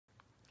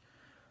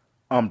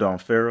I'm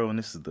Pharaoh, and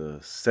this is the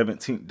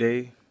 17th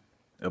day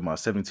of my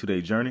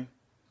 72-day journey.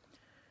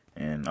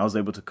 And I was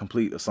able to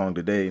complete a song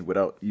today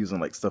without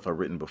using like stuff I've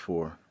written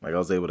before. Like I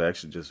was able to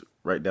actually just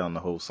write down the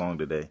whole song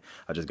today.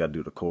 I just got to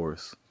do the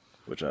chorus,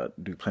 which I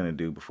do plan to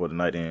do before the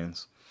night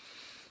ends.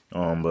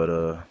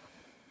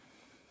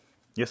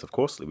 Yes, of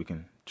course, we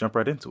can jump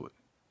right into it.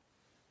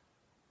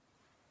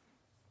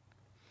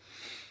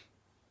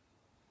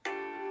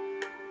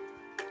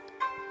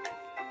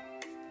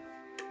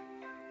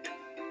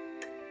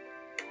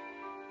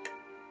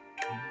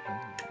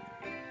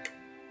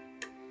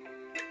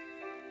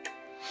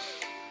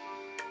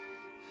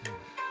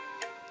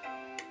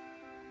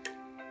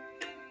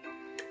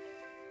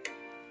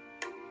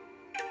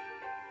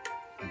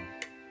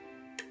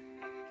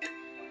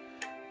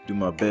 Do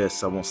my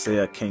best, I won't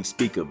say I can't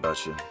speak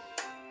about you.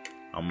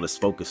 I'm less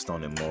focused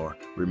on it more.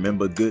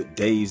 Remember good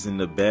days and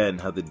the bad,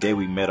 and how the day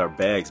we met our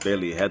bags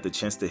barely had the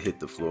chance to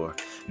hit the floor.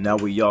 Now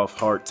we off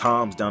hard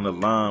times down the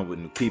line with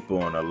new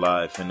people in our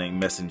life and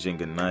ain't messaging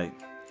goodnight.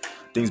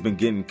 Things been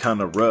getting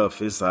kinda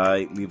rough, it's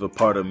ight. Leave a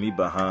part of me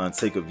behind,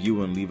 take a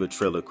view and leave a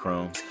trail of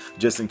crumbs.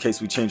 Just in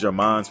case we change our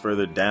minds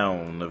further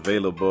down,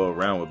 available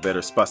around with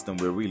better spots than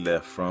where we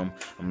left from.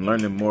 I'm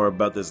learning more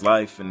about this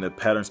life and the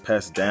patterns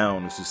passed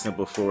down. It's too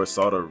simple for us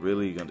all to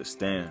really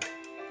understand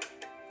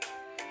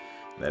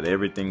that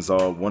everything's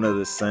all one of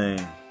the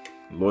same.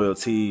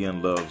 Loyalty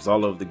and love's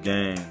all of the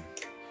game.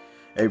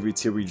 Every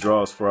tear we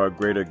draw is for our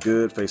greater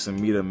good, facing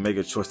me to make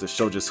a choice to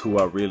show just who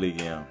I really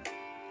am.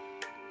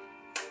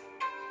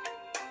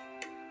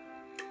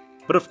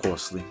 But of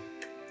course,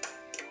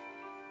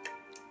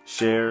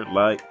 share,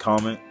 like,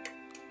 comment,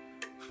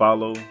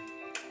 follow. Did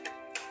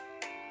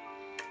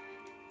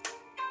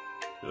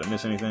I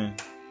miss anything?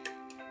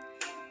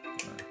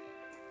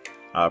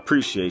 I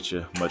appreciate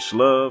you. Much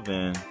love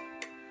and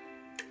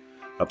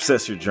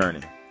obsess your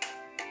journey.